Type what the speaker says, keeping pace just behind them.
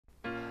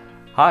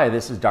Hi,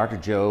 this is Dr.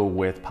 Joe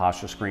with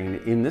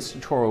PostureScreen. In this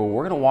tutorial,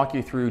 we're going to walk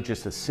you through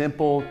just a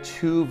simple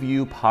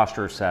two-view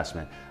posture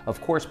assessment. Of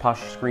course,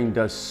 PostureScreen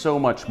does so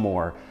much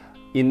more.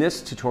 In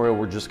this tutorial,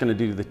 we're just going to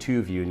do the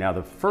two-view. Now,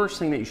 the first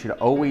thing that you should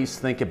always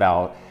think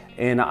about,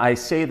 and I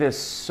say this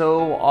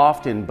so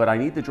often, but I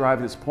need to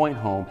drive this point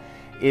home,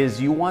 is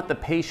you want the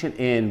patient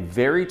in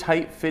very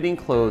tight-fitting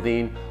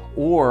clothing,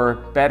 or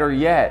better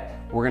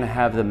yet, we're going to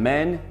have the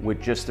men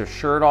with just their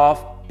shirt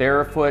off,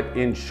 barefoot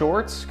in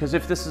shorts, because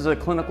if this is a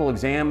clinical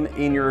exam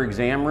in your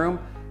exam room,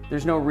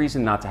 there's no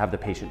reason not to have the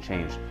patient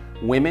changed.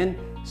 Women,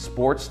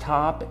 sports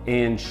top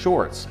and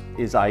shorts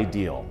is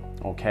ideal,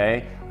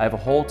 okay? I have a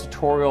whole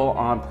tutorial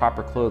on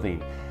proper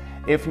clothing.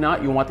 If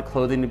not, you want the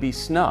clothing to be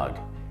snug.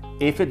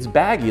 If it's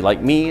baggy,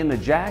 like me in the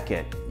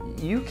jacket,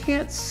 you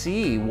can't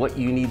see what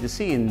you need to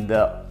see, and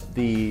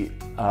the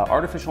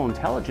artificial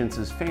intelligence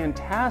is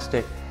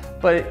fantastic,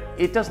 but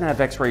it doesn't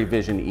have X-ray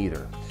vision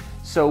either.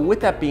 So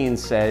with that being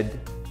said,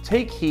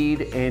 take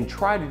heed and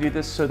try to do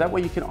this so that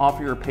way you can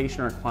offer your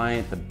patient or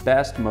client the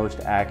best,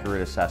 most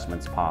accurate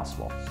assessments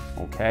possible,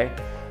 okay?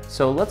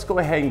 So let's go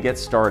ahead and get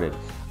started.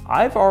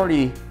 I've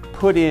already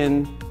put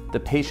in the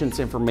patient's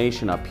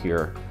information up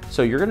here.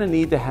 So you're gonna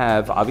need to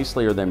have,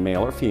 obviously, are they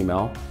male or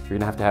female? You're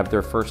gonna have to have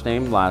their first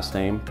name, last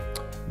name,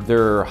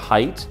 their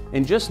height,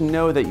 and just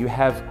know that you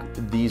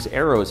have these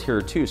arrows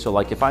here too. So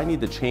like if I need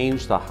to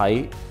change the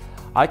height,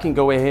 I can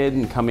go ahead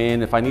and come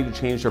in. If I need to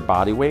change their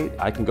body weight,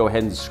 I can go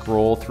ahead and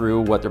scroll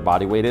through what their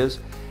body weight is.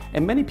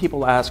 And many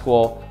people ask,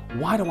 well,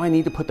 why do I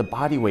need to put the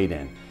body weight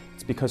in?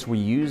 It's because we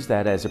use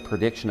that as a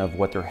prediction of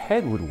what their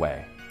head would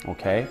weigh,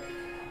 okay?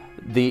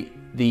 The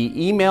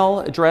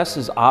email address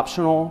is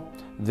optional.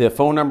 The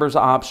phone number is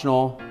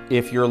optional.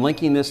 If you're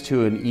linking this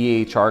to an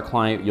EHR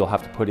client, you'll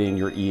have to put in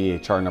your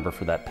EHR number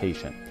for that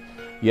patient.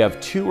 You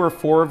have 2 or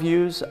 4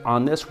 views.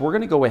 On this, we're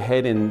gonna go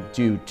ahead and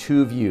do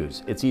 2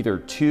 views. It's either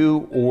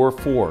 2 or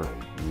 4,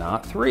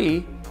 not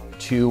 3,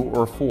 2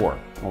 or 4,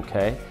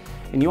 okay?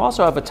 And you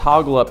also have a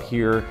toggle up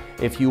here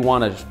if you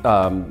wanna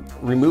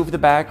remove the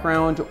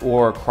background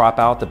or crop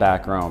out the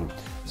background.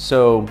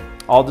 So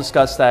I'll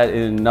discuss that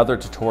in another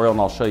tutorial and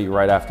I'll show you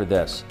right after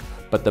this.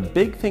 But the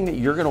big thing that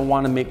you're gonna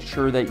wanna make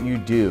sure that you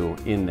do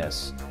in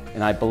this,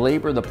 and I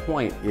belabor the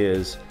point,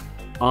 is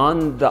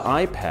on the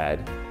iPad,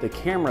 the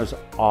camera's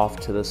off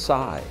to the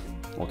side,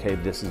 okay?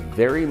 This is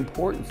very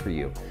important for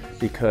you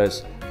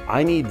because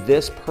I need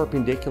this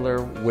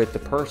perpendicular with the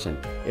person.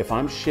 If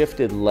I'm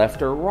shifted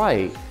left or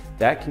right,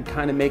 that can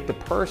kind of make the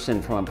person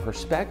from a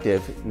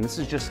perspective, and this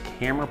is just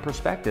camera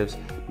perspectives,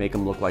 make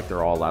them look like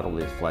they're all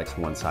laterally flexed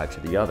one side to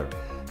the other.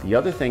 The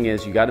other thing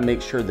is you got to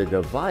make sure the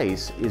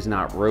device is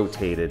not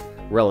rotated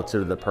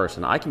relative to the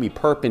person. I can be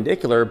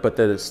perpendicular, but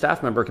the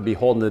staff member can be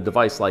holding the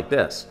device like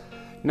this.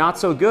 Not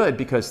so good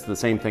because the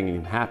same thing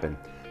can happen.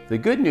 The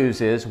good news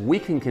is we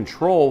can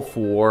control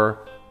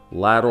for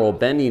lateral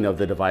bending of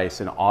the device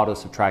and auto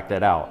subtract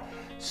that out.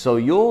 So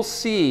you'll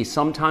see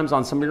sometimes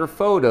on some of your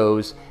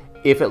photos,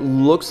 if it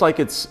looks like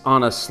it's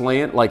on a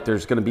slant, like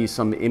there's gonna be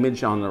some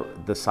image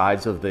on the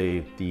sides of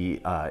the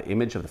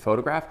image of the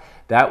photograph,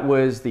 that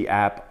was the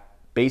app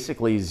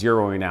basically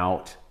zeroing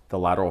out the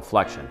lateral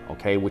flexion,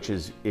 okay, which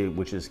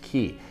is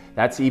key.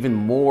 That's even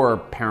more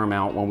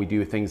paramount when we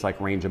do things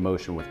like range of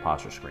motion with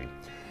PostureScreen.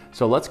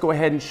 So let's go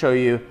ahead and show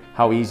you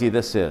how easy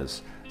this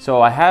is.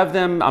 So I have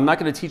them, I'm not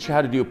going to teach you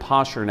how to do a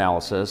posture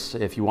analysis.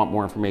 If you want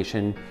more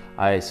information,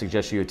 I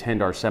suggest you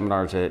attend our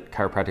seminars at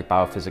Chiropractic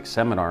Biophysics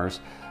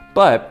Seminars.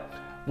 But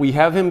we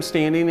have him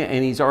standing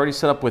and he's already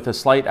set up with a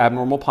slight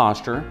abnormal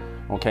posture,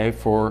 okay,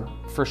 for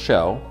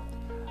show.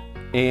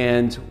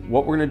 And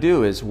what we're going to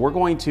do is we're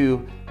going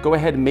to go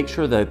ahead and make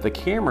sure that the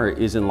camera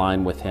is in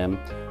line with him,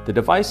 the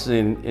device is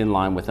in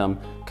line with him.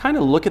 Kind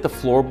of look at the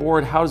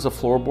floorboard. How does the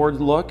floorboard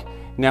look?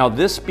 Now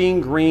this being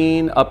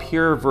green up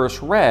here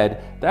versus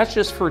red, that's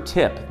just for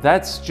tip.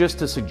 That's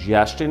just a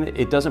suggestion.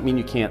 It doesn't mean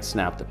you can't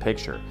snap the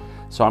picture.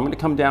 So I'm going to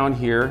come down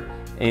here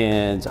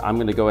and I'm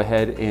going to go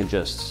ahead and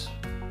just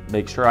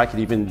make sure I could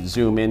even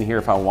zoom in here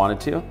if I wanted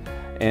to.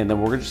 And then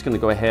we're just going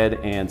to go ahead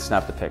and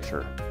snap the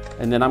picture.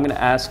 And then I'm going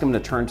to ask him to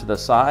turn to the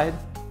side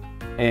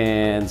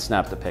and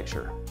snap the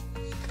picture.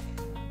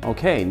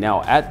 Okay,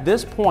 now at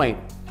this point,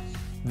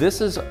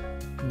 this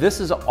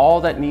is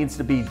all that needs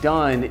to be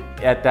done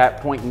at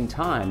that point in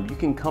time. You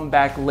can come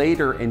back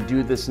later and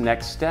do this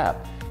next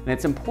step. And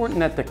it's important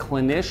that the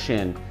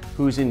clinician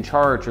who's in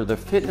charge or the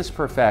fitness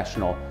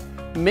professional,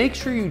 make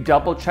sure you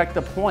double check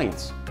the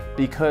points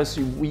because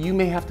you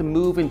may have to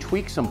move and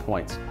tweak some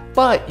points.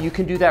 But you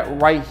can do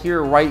that right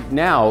here, right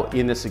now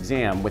in this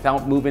exam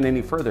without moving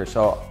any further.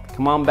 So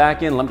come on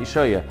back in, let me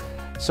show you.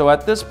 So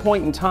at this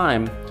point in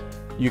time,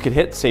 you could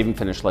hit save and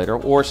finish later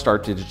or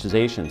start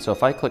digitization. So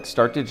if I click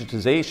start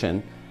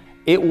digitization,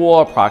 it will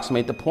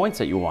approximate the points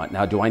that you want.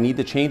 Now, do I need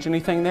to change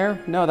anything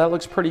there? No, that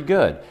looks pretty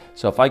good.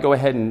 So if I go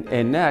ahead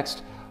and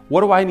next,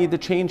 what do I need to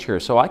change here?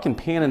 So I can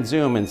pan and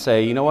zoom and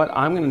say, you know what,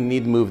 I'm gonna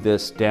need to move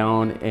this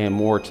down and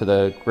more to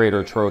the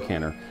greater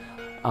trochanter.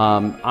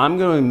 I'm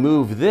going to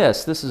move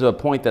this. This is a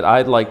point that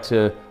I'd like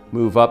to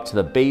move up to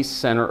the base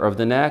center of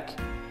the neck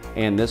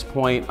And this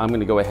point, I'm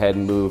gonna go ahead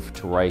and move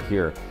to right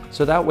here.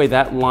 So that way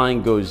that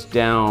line goes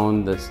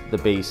down the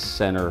base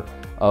center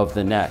of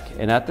the neck.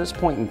 And at this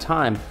point in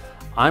time,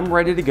 I'm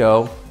ready to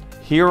go.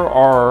 Here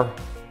are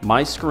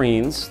my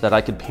screens that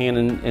I could pan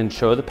and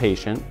show the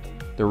patient.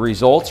 The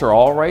results are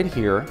all right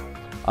here.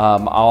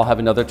 I'll have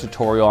another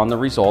tutorial on the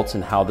results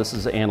and how this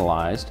is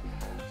analyzed.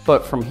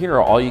 But from here,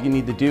 all you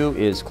need to do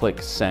is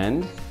click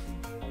send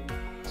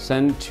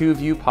to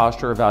view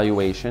posture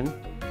evaluation,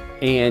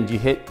 and you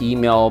hit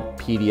email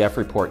PDF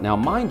report. Now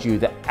mind you,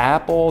 the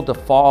Apple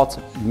default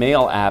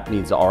mail app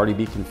needs to already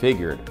be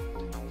configured.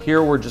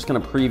 Here we're just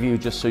gonna preview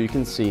just so you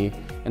can see,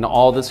 and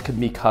all this could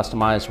be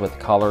customized with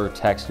color,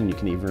 text, and you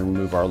can even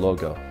remove our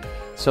logo.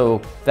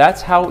 So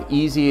that's how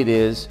easy it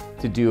is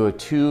to do a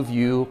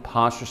 2-view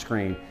posture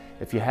screen.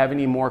 If you have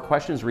any more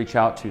questions, reach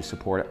out to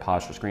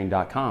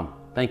support@posturescreen.com.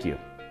 Thank you.